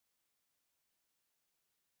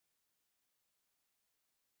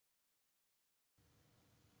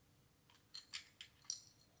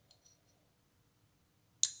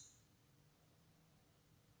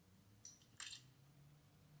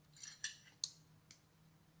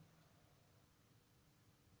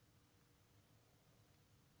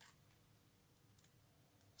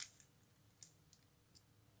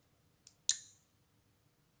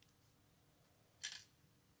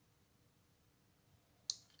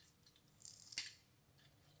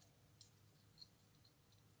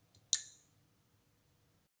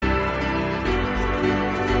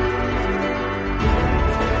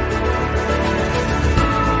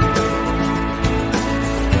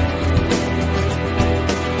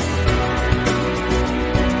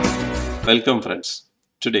Welcome friends.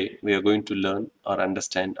 Today we are going to learn or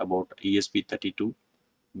understand about ESP32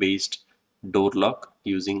 based door lock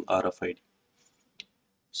using RFID.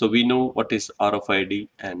 So we know what is RFID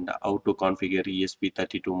and how to configure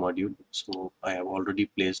ESP32 module. So I have already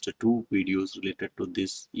placed two videos related to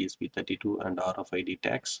this ESP32 and RFID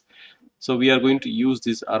tags. So we are going to use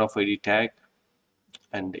this RFID tag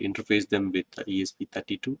and interface them with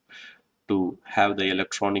ESP32 to have the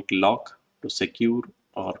electronic lock to secure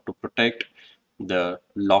or to protect the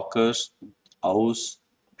lockers, house,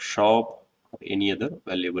 shop, or any other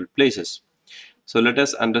valuable places. So let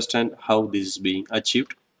us understand how this is being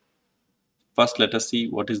achieved. First, let us see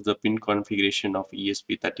what is the pin configuration of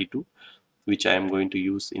ESP32, which I am going to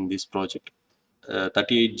use in this project.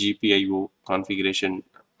 38 GPIO configuration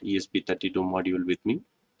ESP32 module with me.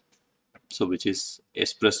 So which is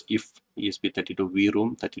express if ESP32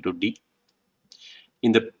 VROOM 32D.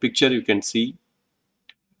 In the picture, you can see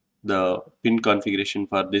the pin configuration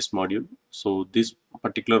for this module. So this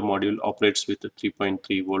particular module operates with a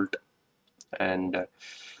 3.3 volt, and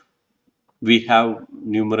we have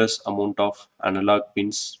numerous amount of analog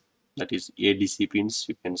pins, that is ADC pins.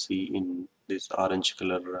 You can see in this orange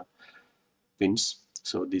color pins.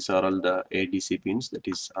 So these are all the ADC pins, that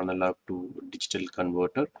is analog to digital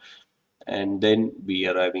converter. And then we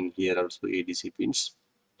are having here also ADC pins,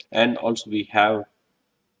 and also we have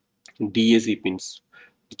DAC pins,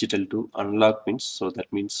 digital to analog pins. So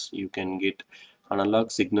that means you can get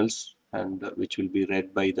analog signals and which will be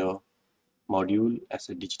read by the module as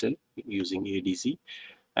a digital using ADC,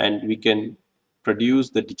 and we can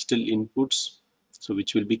produce the digital inputs, so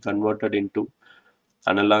which will be converted into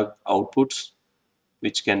analog outputs,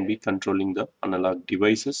 which can be controlling the analog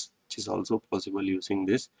devices, which is also possible using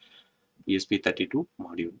this ESP32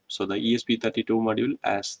 module. So the ESP32 module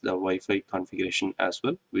has the Wi-Fi configuration as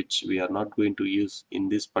well, which we are not going to use in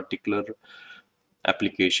this particular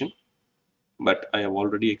application, but I have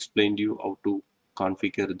already explained you how to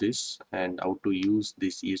configure this and how to use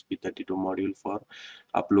this ESP32 module for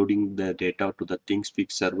uploading the data to the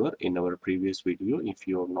ThinkSpeak server in our previous video. If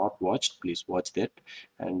you have not watched, please watch that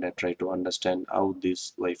and try to understand how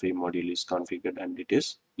this Wi-Fi module is configured and it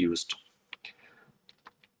is used.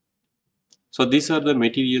 So these are the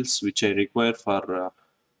materials which I require for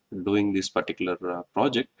doing this particular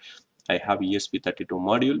project. I have ESP32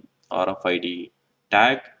 module, RFID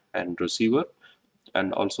tag and receiver,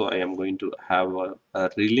 and also I am going to have a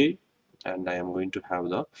relay, and I am going to have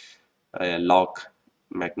the lock,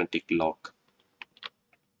 magnetic lock.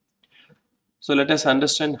 So let us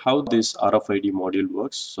understand how this RFID module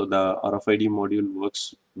works. So the RFID module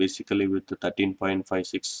works basically with the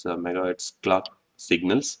 13.56 megahertz clock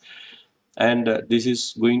signals, and this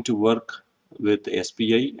is going to work with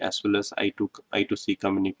SPI as well as I2C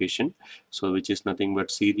communication, so which is nothing but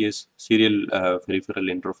serial peripheral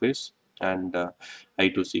interface, and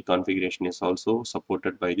I2C configuration is also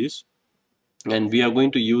supported by this. And we are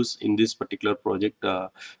going to use in this particular project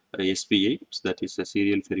SPI, so that is a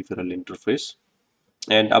serial peripheral interface.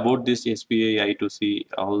 And about this SPI I2C,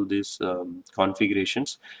 all these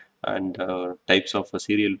configurations and types of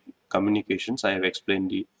serial communications, I have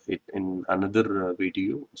explained it in another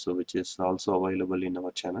video, so which is also available in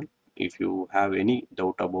our channel. If you have any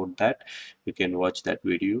doubt about that, you can watch that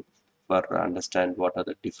video for understand what are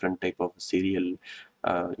the different type of serial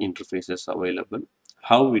interfaces available,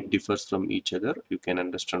 how it differs from each other. You can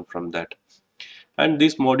understand from that. And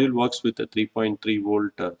this module works with a 3.3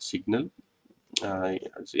 volt signal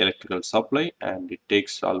electrical supply, and it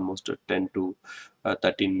takes almost 10 to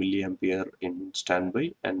 13 milliampere in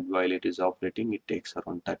standby, and while it is operating it takes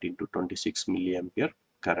around 13 to 26 milliampere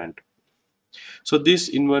current. So this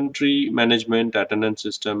inventory management, attendance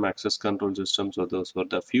system, access control system, so those were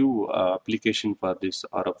the few application for this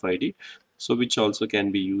RFID, so which also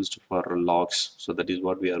can be used for logs. So that is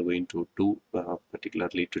what we are going to do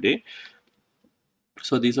particularly today.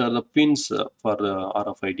 So these are the pins for the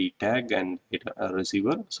RFID tag and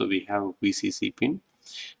receiver. So we have VCC pin,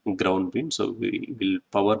 ground pin. So we will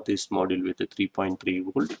power this module with a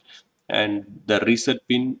 3.3 volt, and the reset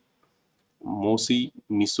pin, MOSI,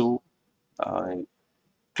 MISO, uh,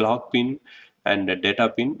 clock pin, and the data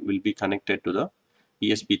pin will be connected to the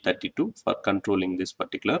ESP32 for controlling this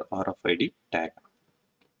particular RFID tag.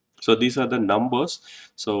 So these are the numbers.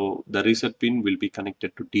 So the reset pin will be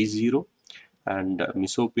connected to D0, and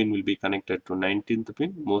MISO pin will be connected to 19th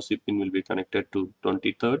pin, MOSI pin will be connected to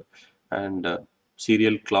 23rd, and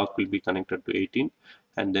serial clock will be connected to 18,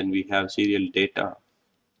 and then we have serial data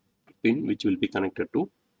pin which will be connected to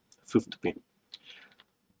 5th pin.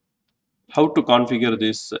 How to configure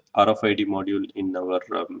this RFID module in our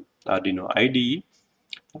Arduino IDE?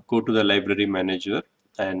 go to the library manager,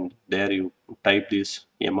 and there you type this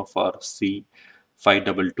MFRC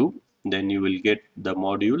 522. Then you will get the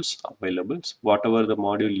modules available. So whatever the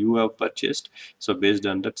module you have purchased, so based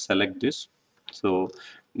on that, select this. So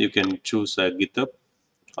you can choose GitHub,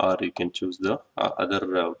 or you can choose the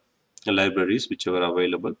other libraries whichever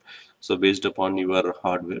available. So based upon your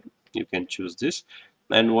hardware, you can choose this,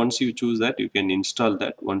 and once you choose that, you can install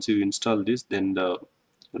that. Once you install this, then the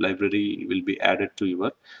library will be added to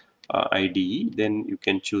your IDE. Then you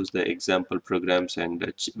can choose the example programs and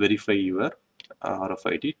verify your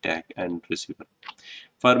RFID tag and receiver.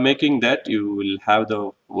 For making that, you will have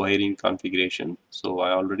the wiring configuration. So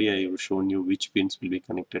I have shown you which pins will be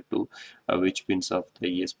connected to which pins of the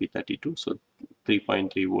ESP32. So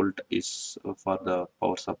 3.3 volt is for the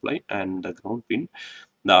power supply, and the ground pin,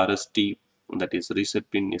 the RST, that is reset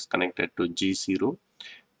pin, is connected to G0,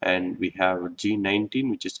 and we have G19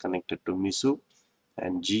 which is connected to MISO,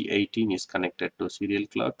 and G18 is connected to serial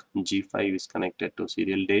clock, G5 is connected to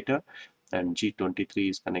serial data, and G23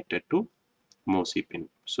 is connected to MOSI pin.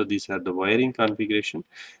 So these are the wiring configuration.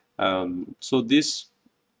 So this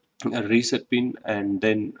reset pin and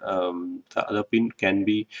then the other pin can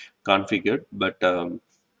be configured, but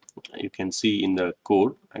you can see in the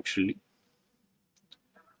code actually.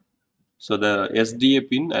 So the SDA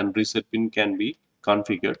pin and reset pin can be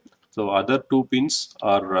configured. So other two pins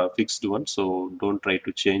are fixed one, so don't try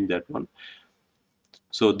to change that one.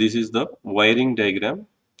 So this is the wiring diagram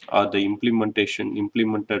or the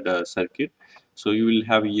implemented circuit. So you will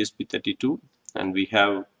have ESP32, and we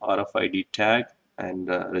have RFID tag and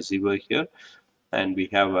receiver here, and we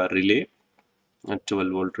have a relay, a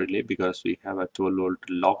 12 volt relay, because we have a 12 volt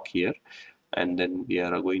lock here, and then we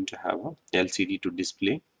are going to have a LCD to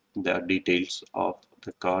display the details of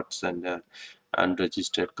the cards and the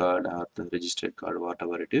unregistered card or the registered card,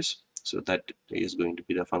 whatever it is. So that is going to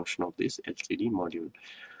be the function of this LCD module.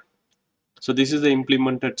 So this is the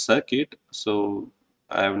implemented circuit. So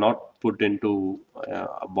I have not put into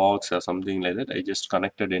a box or something like that. I just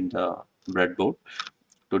connected in the breadboard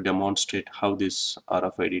to demonstrate how this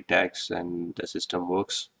RFID tags and the system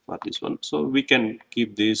works for this one. So we can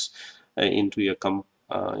keep this into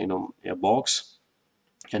a box,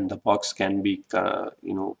 and the box can be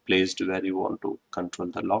placed where you want to control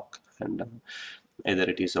the lock, and either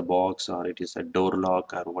it is a box or it is a door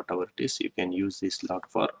lock or whatever it is, you can use this lock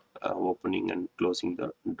for opening and closing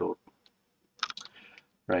the door,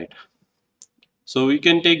 right? So we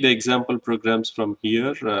can take the example programs from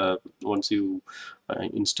here. Once you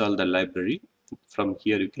install the library, from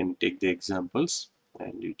here you can take the examples,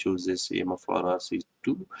 and you choose this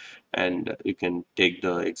MFRRC2, and you can take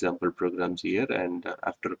the example programs here, and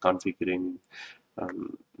after configuring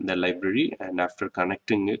the library and after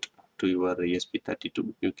connecting it to your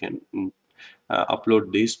ESP32, you can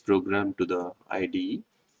upload this program to the IDE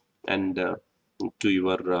and to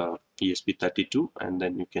your ESP32, and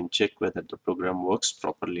then you can check whether the program works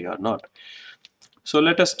properly or not. So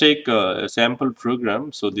let us take a sample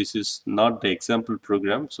program. So this is not the example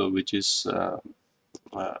program, so which is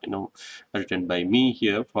written by me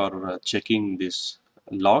here for checking this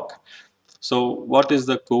lock. So what is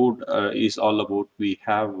the code is all about? We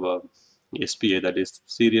have SPA, that is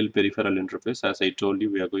serial peripheral interface. As I told you,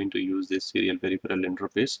 we are going to use this serial peripheral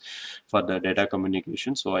interface for the data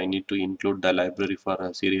communication. So I need to include the library for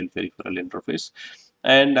a serial peripheral interface,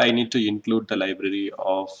 and I need to include the library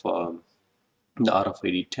of the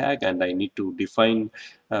RFID tag, and I need to define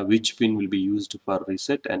which pin will be used for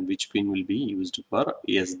reset and which pin will be used for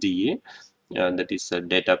SDA, that is a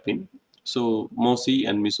data pin. So MOSI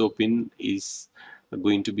and MISO pin is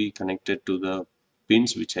going to be connected to the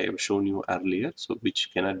pins which I have shown you earlier, so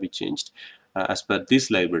which cannot be changed as per this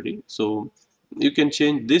library. So you can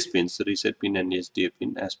change these pins, reset pin and SDA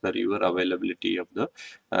pin, as per your availability of the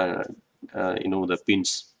the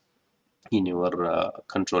pins in your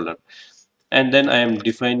controller. And then I am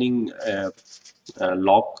defining a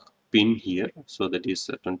lock pin here, so that is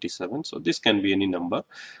 27. So this can be any number,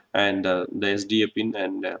 and the SDA pin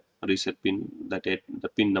and reset pin, that the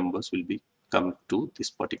pin numbers will be come to this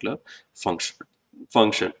particular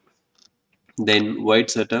function. Then white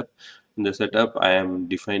setup. In the setup, I am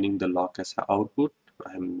defining the lock as output.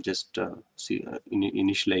 I am just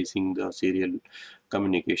initializing the serial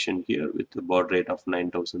communication here with the baud rate of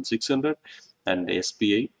 9600, and the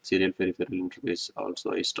SPI, serial peripheral interface,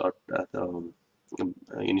 also I start the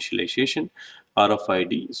initialization.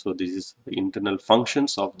 RFID, so this is the internal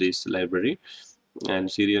functions of this library,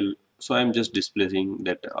 and serial. So I'm just displaying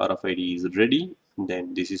that RFID is ready.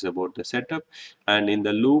 Then this is about the setup, and in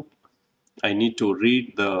the loop I need to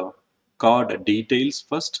read the card details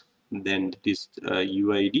first, then it is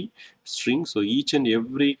UID string. So each and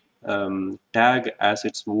every tag has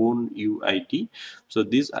its own UID. So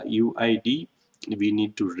this UID we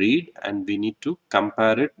need to read, and we need to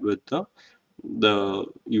compare it with the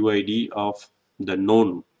UID of the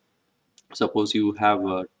known. Suppose you have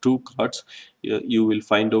two cards, you will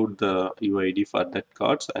find out the UID for that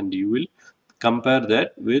cards, and you will compare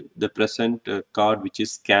that with the present card which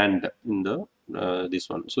is scanned in the this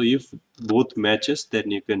one. So if both matches, then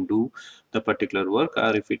you can do the particular work,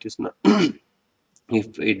 or if it is not,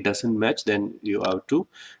 if it doesn't match, then you have to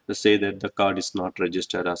say that the card is not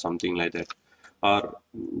registered or something like that, or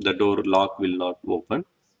the door lock will not open,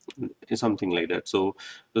 something like that. So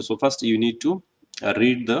first you need to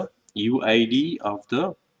read the UID of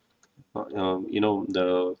the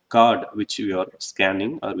the card which you are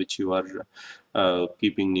scanning, or which you are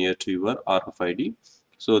keeping near to your RFID.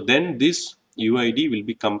 So then this UID will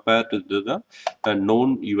be compared to the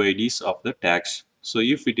known UIDs of the tags. So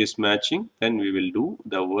if it is matching, then we will do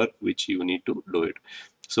the work which you need to do it.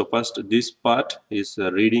 So first this part is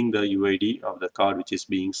reading the UID of the card which is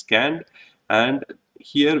being scanned, and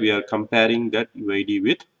here we are comparing that UID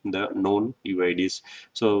with the known UIDs.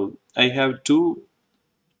 So I have two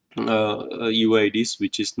UIDs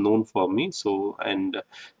which is known for me. So, and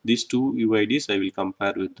these two UIDs I will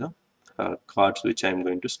compare with the cards which I am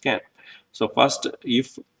going to scan. So first,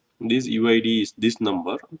 if this UID is this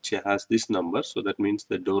number, which has this number, so that means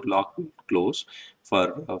the door lock will close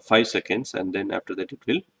for 5 seconds, and then after that it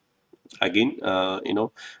will again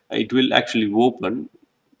it will actually open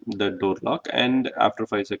the door lock, and after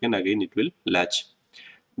 5 seconds again it will latch.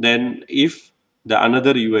 Then if the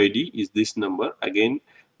another UID is this number, again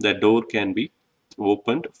the door can be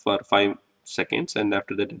opened for 5 seconds, and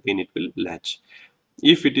after that again it will latch.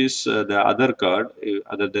 If it is the other card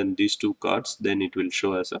other than these two cards, then it will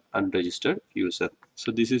show as a unregistered user.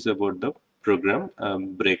 So this is about the program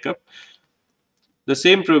breakup. The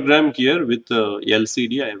same program here with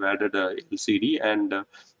LCD, I have added a LCD, and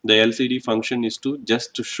the LCD function is to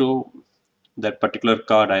just to show that particular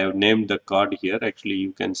card. I have named the card here. Actually,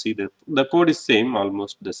 you can see that the code is same,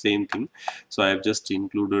 almost the same thing. So I have just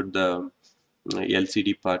included the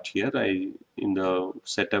LCD part here. In the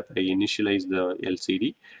setup I initialize the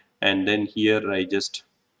LCD, and then here I just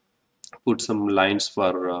put some lines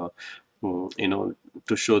for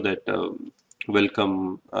to show that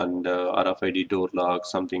welcome and RFID door lock,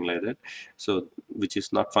 something like that. So which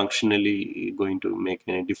is not functionally going to make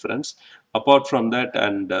any difference. Apart from that,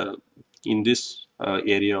 and in this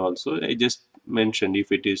area also, I just mentioned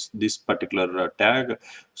if it is this particular tag,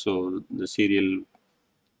 so the serial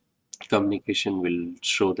communication will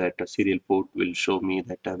show that a serial port will show me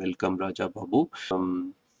that welcome Rajababu.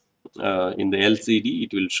 In the LCD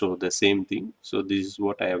it will show the same thing. So this is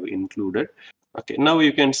what I have included. Okay, now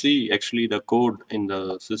you can see actually the code in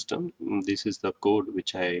the system. This is the code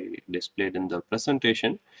which I displayed in the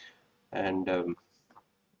presentation, and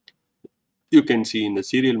you can see in the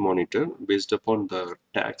serial monitor, based upon the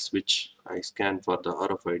tags which I scan for the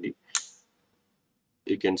RFID,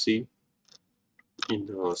 you can see in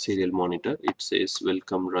the serial monitor it says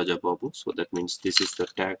welcome Rajababu. So that means this is the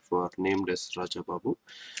tag for named as Rajababu,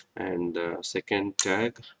 and the second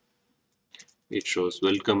tag, it shows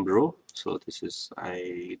welcome bro. So this is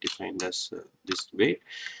I defined as this way.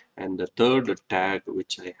 And the third tag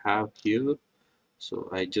which I have here, so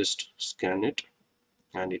I just scan it,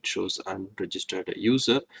 and it shows unregistered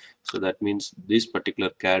user. So that means this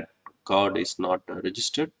particular card is not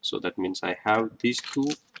registered. So that means I have these two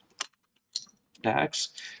tags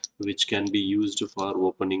which can be used for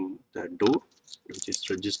opening the door which is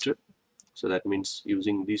registered. So that means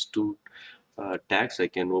using these two tags I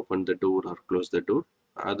can open the door or close the door.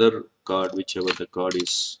 Other card, whichever the card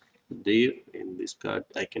is there in this card,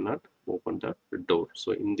 I cannot open the door.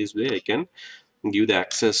 So in this way I can give the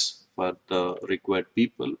access for the required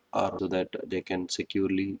people, or so that they can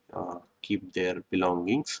securely keep their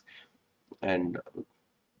belongings and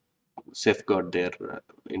safeguard their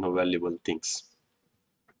valuable things.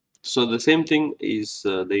 So the same thing is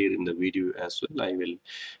there in the video as well. I will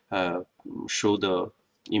uh, show the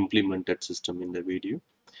implemented system in the video.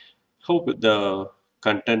 Hope the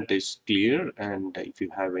content is clear, and if you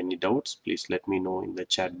have any doubts, please let me know in the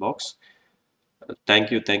chat box.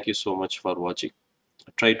 Thank you so much for watching.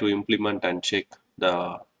 Try to implement and check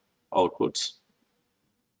the outputs.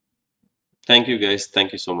 Thank you guys,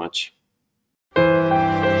 thank you so much.